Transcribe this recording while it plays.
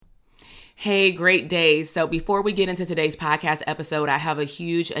Hey, great day. So before we get into today's podcast episode, I have a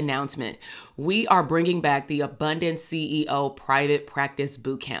huge announcement. We are bringing back the Abundance CEO Private Practice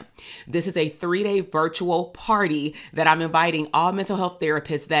Bootcamp. This is a 3-day virtual party that I'm inviting all mental health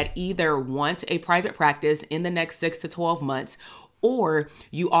therapists that either want a private practice in the next 6 to 12 months, or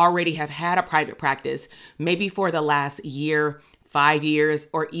you already have had a private practice, maybe for the last year, 5 years,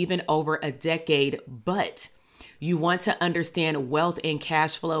 or even over a decade, but you want to understand wealth and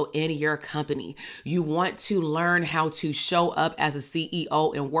cash flow in your company. You want to learn how to show up as a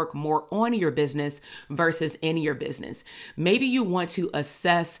CEO and work more on your business versus in your business. Maybe you want to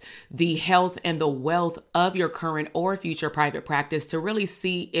assess the health and the wealth of your current or future private practice to really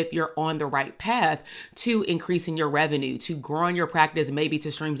see if you're on the right path to increasing your revenue, to growing your practice, maybe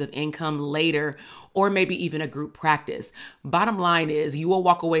to streams of income later, or maybe even a group practice. Bottom line is you will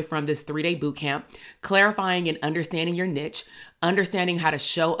walk away from this 3-day bootcamp clarifying and understanding your niche, understanding how to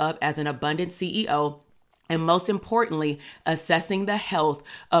show up as an abundant CEO, and most importantly, assessing the health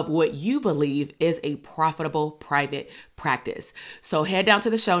of what you believe is a profitable private practice. So head down to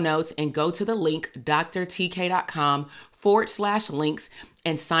the show notes and go to the link, drtk.com/links,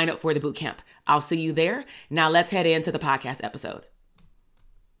 and sign up for the bootcamp. I'll see you there. Now let's head into the podcast episode.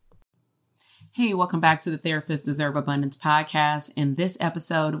 Hey, welcome back to the Therapists Deserve Abundance podcast. In this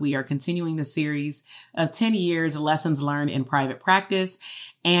episode, we are continuing the series of 10 years lessons learned in private practice.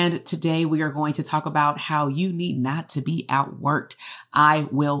 And today we are going to talk about how you need not to be outworked. I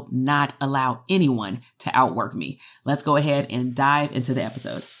will not allow anyone to outwork me. Let's go ahead and dive into the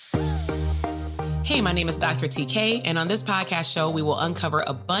episode. Hey, my name is Dr. TK, and on this podcast show, we will uncover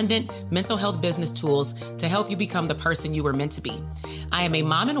abundant mental health business tools to help you become the person you were meant to be. I am a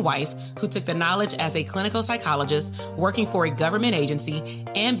mom and wife who took the knowledge as a clinical psychologist, working for a government agency,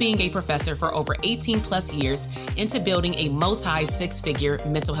 and being a professor for over 18 plus years into building a multi-6-figure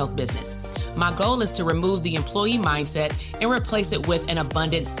mental health business. My goal is to remove the employee mindset and replace it with an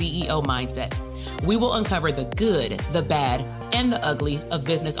abundant CEO mindset. We will uncover the good, the bad, and the ugly of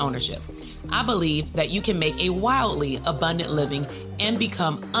business ownership. I believe that you can make a wildly abundant living and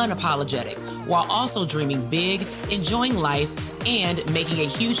become unapologetic while also dreaming big, enjoying life, and making a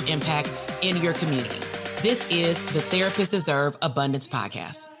huge impact in your community. This is the Therapists Deserve Abundance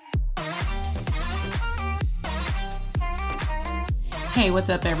podcast. Hey, what's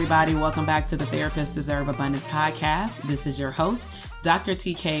up, everybody? Welcome back to the Therapists Deserve Abundance podcast. This is your host, Dr.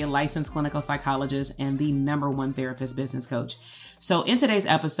 TK, licensed clinical psychologist and the #1 therapist business coach. So in today's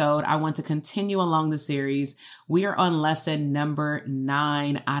episode, I want to continue along the series. We are on lesson number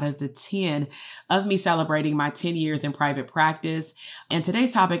 9 out of the 10 of me celebrating my 10 years in private practice. And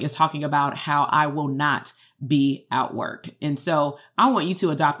today's topic is talking about how I will not be outworked. And so I want you to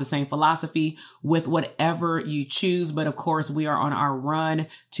adopt the same philosophy with whatever you choose. But of course, we are on our run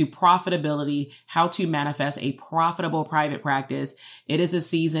to profitability, how to manifest a profitable private practice. It is a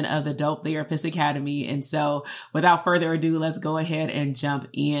season of the Dope Therapist Academy. And so without further ado, let's go ahead and jump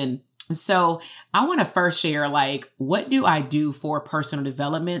in. So I want to first share, what do I do for personal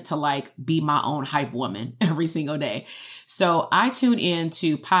development to be my own hype woman every single day? So I tune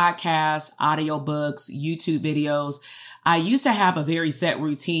into podcasts, audiobooks, YouTube videos. I used to have a very set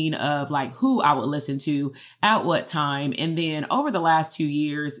routine of who I would listen to at what time. And then over the last 2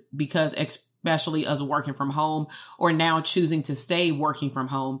 years, because especially us working from home or now choosing to stay working from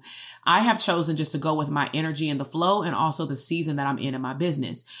home, I have chosen just to go with my energy and the flow and also the season that I'm in my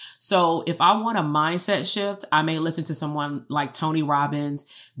business. So if I want a mindset shift, I may listen to someone like Tony Robbins,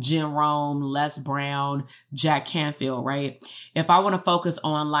 Jim Rohn, Les Brown, Jack Canfield, right? If I want to focus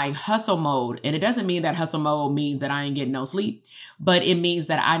on hustle mode, and it doesn't mean that hustle mode means that I ain't getting no sleep, but it means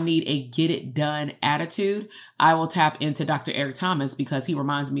that I need a get it done attitude, I will tap into Dr. Eric Thomas because he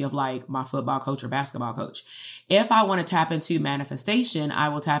reminds me of my football coach or basketball coach. If I want to tap into manifestation, I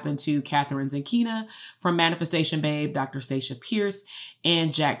will tap into Catherine Zenkina from Manifestation Babe, Dr. Stacia Pierce,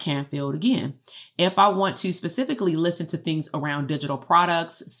 and Jack Canfield again. If I want to specifically listen to things around digital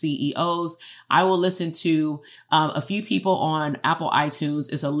products, CEOs, I will listen to a few people on Apple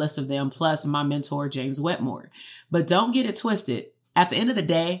iTunes. It's a list of them, plus my mentor, James Wetmore. But don't get it twisted. At the end of the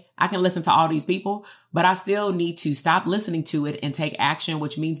day, I can listen to all these people, but I still need to stop listening to it and take action,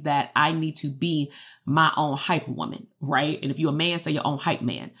 which means that I need to be my own hype woman, right? And if you're a man, say your own hype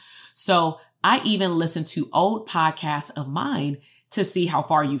man. So I even listen to old podcasts of mine to see how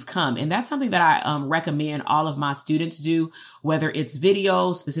far you've come. And that's something that I recommend all of my students do, whether it's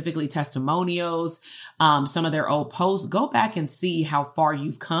videos, specifically testimonials, some of their old posts. Go back and see how far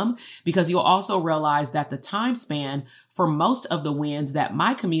you've come, because you'll also realize that the time span for most of the wins that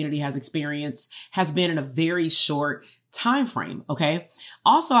my community has experienced has been in a very short time frame. Okay.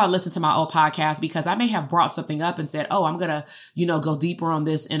 Also, I listened to my old podcast because I may have brought something up and said, oh, I'm going to, go deeper on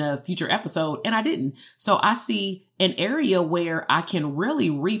this in a future episode. And I didn't. So I see an area where I can really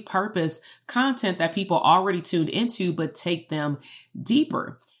repurpose content that people already tuned into, but take them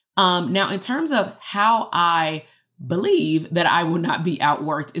deeper. Now, in terms of how I believe that I will not be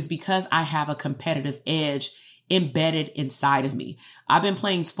outworked is because I have a competitive edge embedded inside of me. I've been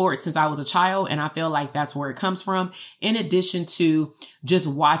playing sports since I was a child, and I feel like that's where it comes from. In addition to just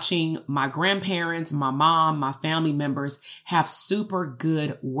watching my grandparents, my mom, my family members have super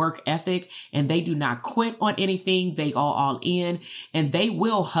good work ethic, and they do not quit on anything. They go all in, and they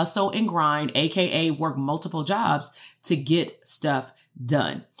will hustle and grind, aka work multiple jobs to get stuff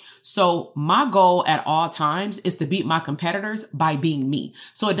done. So my goal at all times is to beat my competitors by being me.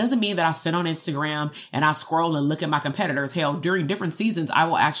 So it doesn't mean that I sit on Instagram and I scroll and look at my competitors. Hell, during different seasons, I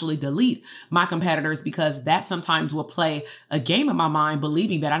will actually delete my competitors because that sometimes will play a game in my mind,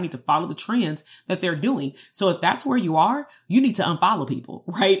 believing that I need to follow the trends that they're doing. So if that's where you are, you need to unfollow people,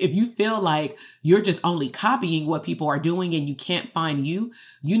 right? If you feel like you're just only copying what people are doing and you can't find you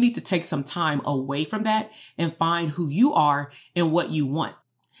need to take some time away from that and find who you are and what you want.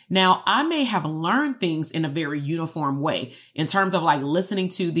 Now, I may have learned things in a very uniform way in terms of like listening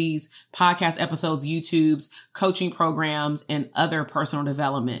to these podcast episodes, YouTubes, coaching programs, and other personal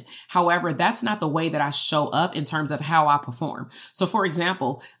development. However, that's not the way that I show up in terms of how I perform. So for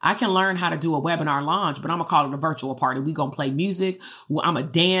example, I can learn how to do a webinar launch, but I'm going to call it a virtual party. We going to play music. I'm a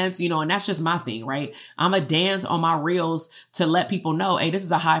dance, and that's just my thing, right? I'm a dance on my reels to let people know, hey, this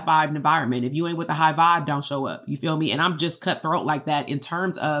is a high vibe environment. If you ain't with the high vibe, don't show up. You feel me? And I'm just cutthroat like that in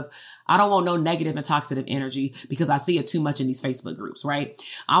terms of I don't want no negative and toxic energy because I see it too much in these Facebook groups, right?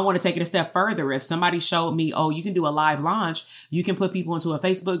 I want to take it a step further. If somebody showed me, oh, you can do a live launch, you can put people into a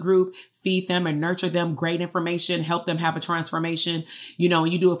Facebook group, feed them and nurture them, great information, help them have a transformation,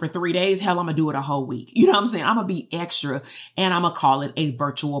 and you do it for 3 days, hell, I'm going to do it a whole week. You know what I'm saying? I'm going to be extra and I'm going to call it a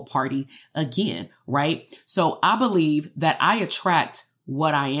virtual party again, right? So I believe that I attract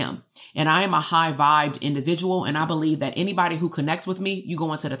what I am. And I am a high vibed individual. And I believe that anybody who connects with me, you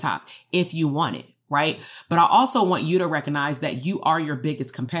go into the top if you want it, right? But I also want you to recognize that you are your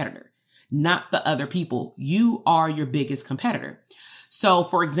biggest competitor, not the other people. You are your biggest competitor. So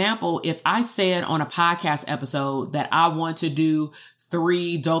for example, if I said on a podcast episode that I want to do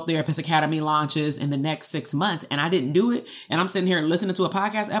 3 Dope Therapist Academy launches in the next 6 months and I didn't do it, and I'm sitting here listening to a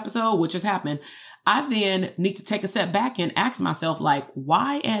podcast episode, which has happened, I then need to take a step back and ask myself, like,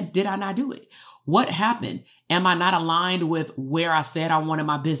 why did I not do it? What happened? Am I not aligned with where I said I wanted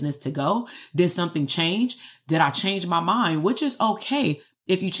my business to go? Did something change? Did I change my mind? Which is okay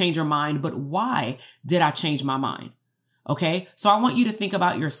if you change your mind, but why did I change my mind? Okay. So I want you to think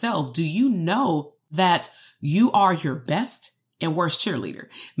about yourself. Do you know that you are your best and worst cheerleader?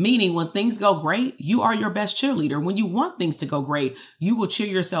 Meaning when things go great, you are your best cheerleader. When you want things to go great, you will cheer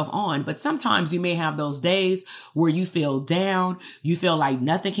yourself on. But sometimes you may have those days where you feel down. You feel like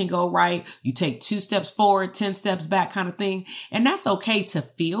nothing can go right. You take 2 steps forward, 10 steps back kind of thing. And that's okay to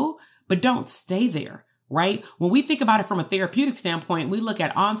feel, but don't stay there, right? When we think about it from a therapeutic standpoint, we look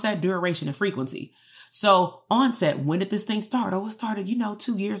at onset, duration, and frequency. So onset, when did this thing start? Oh, it started,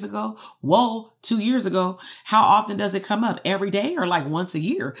 2 years ago. Whoa, 2 years ago. How often does it come up? Every day or like once a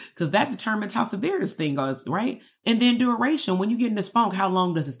year? Because that determines how severe this thing goes, right? And then duration, when you get in this funk, how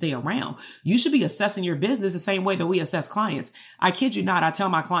long does it stay around? You should be assessing your business the same way that we assess clients. I kid you not. I tell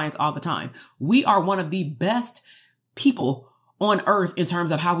my clients all the time, we are one of the best people on earth in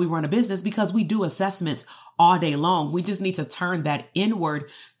terms of how we run a business because we do assessments all day long. We just need to turn that inward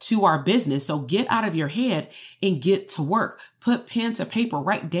to our business. So get out of your head and get to work. Put pen to paper,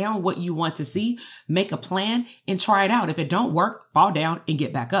 write down what you want to see, make a plan and try it out. If it don't work, fall down and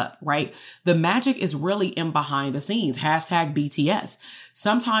get back up, right? The magic is really in behind the scenes. #BTS.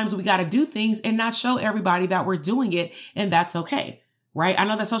 Sometimes we got to do things and not show everybody that we're doing it. And that's okay. Right? I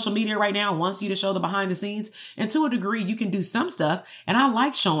know that social media right now wants you to show the behind the scenes, and to a degree you can do some stuff. And I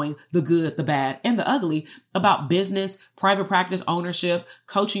like showing the good, the bad, and the ugly about business, private practice ownership,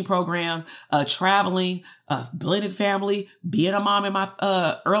 coaching program, traveling, blended family, being a mom in my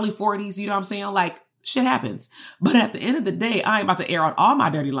early 40s. You know what I'm saying? Like shit happens. But at the end of the day, I ain't about to air out all my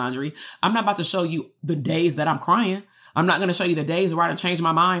dirty laundry. I'm not about to show you the days that I'm crying. I'm not going to show you the days where I changed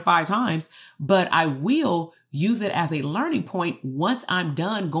my mind 5 times, but I will use it as a learning point once I'm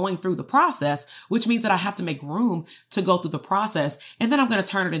done going through the process, which means that I have to make room to go through the process. And then I'm going to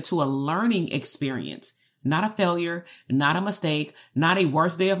turn it into a learning experience, not a failure, not a mistake, not a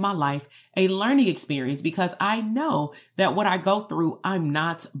worst day of my life, a learning experience, because I know that what I go through, I'm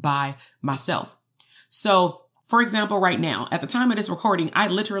not by myself. So For example, right now, at the time of this recording, I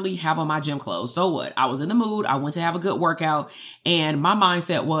literally have on my gym clothes. So what? I was in the mood. I went to have a good workout, and my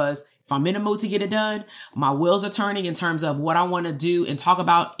mindset was, if I'm in the mood to get it done, my wheels are turning in terms of what I want to do and talk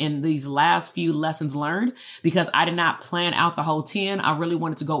about in these last few lessons learned, because I did not plan out the whole 10. I really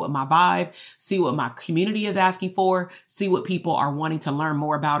wanted to go with my vibe, see what my community is asking for, see what people are wanting to learn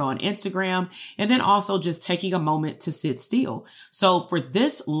more about on Instagram, and then also just taking a moment to sit still. So for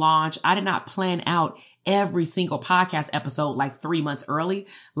this launch, I did not plan out every single podcast episode like 3 months early,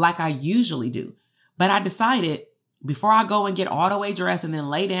 like I usually do. But I decided, before I go and get all the way dressed and then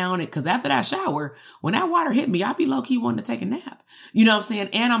lay down, because after that shower, when that water hit me, I'd be low-key wanting to take a nap. You know what I'm saying?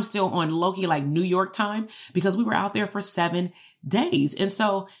 And I'm still on low-key like New York time, because we were out there for 7 days. And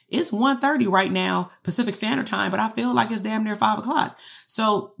so it's 1:30 right now, Pacific Standard Time, but I feel like it's damn near 5 o'clock.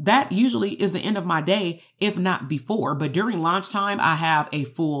 So that usually is the end of my day, if not before. But during launch time, I have a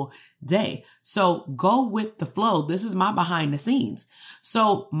full day. So go with the flow. This is my behind the scenes.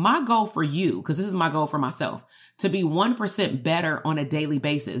 So my goal for you, because this is my goal for myself, to be 1% better on a daily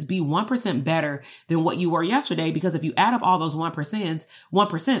basis, be 1% better than what you were yesterday. Because if you add up all those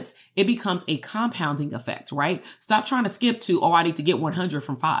 1%, it becomes a compounding effect, right? Stop trying to skip to, I need to get 100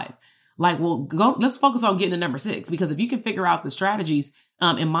 from 5. Like, well, let's focus on getting to number 6, because if you can figure out the strategies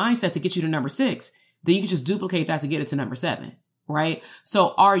and mindset to get you to number 6, then you can just duplicate that to get it to number 7, right?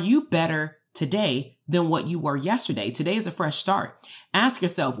 So are you better today than what you were yesterday? Today is a fresh start. Ask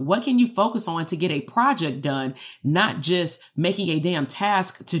yourself, what can you focus on to get a project done, not just making a damn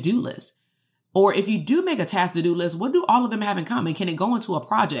task to-do list? Or if you do make a task to-do list, what do all of them have in common? Can it go into a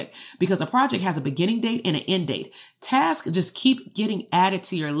project? Because a project has a beginning date and an end date. Tasks just keep getting added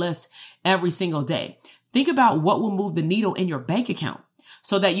to your list every single day. Think about what will move the needle in your bank account,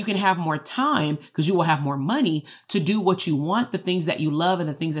 so that you can have more time, because you will have more money to do what you want, the things that you love and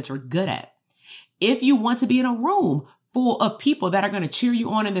the things that you're good at. If you want to be in a room full of people that are going to cheer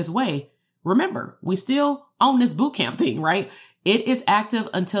you on in this way, remember, we still own this bootcamp thing, right? It is active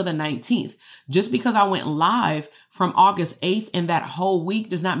until the 19th. Just because I went live from August 8th and that whole week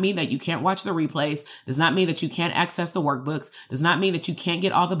does not mean that you can't watch the replays, does not mean that you can't access the workbooks, does not mean that you can't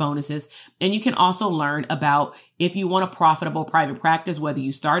get all the bonuses. And you can also learn about, if you want a profitable private practice, whether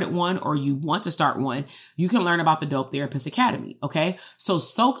you started one or you want to start one, you can learn about the Dope Therapist Academy. Okay. So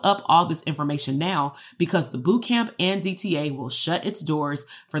soak up all this information now, because the bootcamp and DTA will shut its doors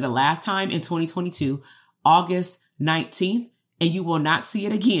for the last time in 2022, August 19th. And you will not see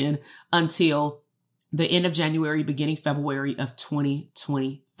it again until the end of January, beginning February of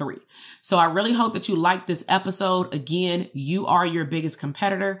 2023. So I really hope that you like this episode. Again, you are your biggest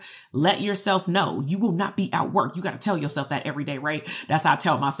competitor. Let yourself know you will not be outworked. You got to tell yourself that every day, right? That's how I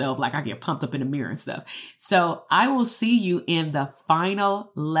tell myself, like I get pumped up in the mirror and stuff. So I will see you in the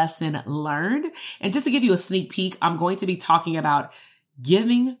final lesson learned. And just to give you a sneak peek, I'm going to be talking about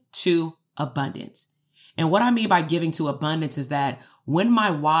giving to abundance. And what I mean by giving to abundance is that when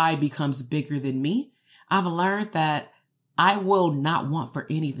my why becomes bigger than me, I've learned that I will not want for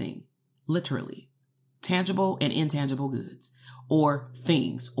anything, literally, tangible and intangible goods, or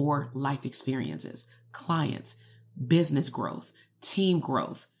things, or life experiences, clients, business growth, team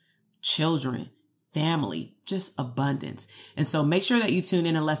growth, children, family, just abundance. And so make sure that you tune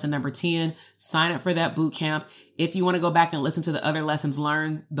in to lesson number 10, sign up for that boot camp. If you want to go back and listen to the other lessons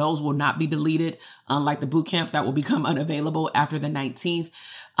learned, those will not be deleted. Unlike the boot camp, that will become unavailable after the 19th.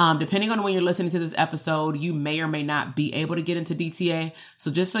 Depending on when you're listening to this episode, you may or may not be able to get into DTA.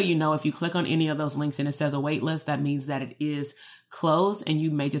 So just so you know, if you click on any of those links and it says a wait list, that means that it is closed and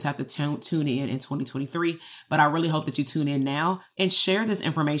you may just have to tune in 2023. But I really hope that you tune in now and share this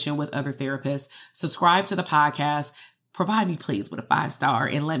information with other therapists. Subscribe to the podcast. Provide me, please, with a 5-star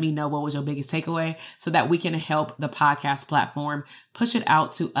and let me know what was your biggest takeaway, so that we can help the podcast platform push it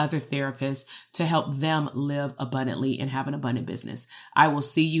out to other therapists to help them live abundantly and have an abundant business. I will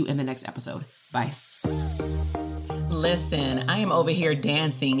see you in the next episode. Bye. Listen, I am over here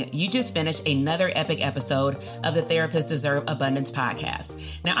dancing. You just finished another epic episode of the Therapists Deserve Abundance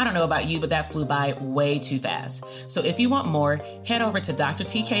podcast. Now, I don't know about you, but that flew by way too fast. So if you want more, head over to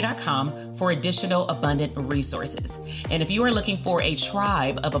drtk.com for additional abundant resources. And if you are looking for a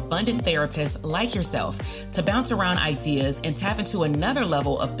tribe of abundant therapists like yourself to bounce around ideas and tap into another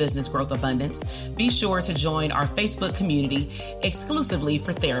level of business growth abundance, be sure to join our Facebook community exclusively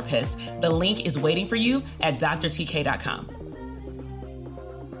for therapists. The link is waiting for you at drtk.com.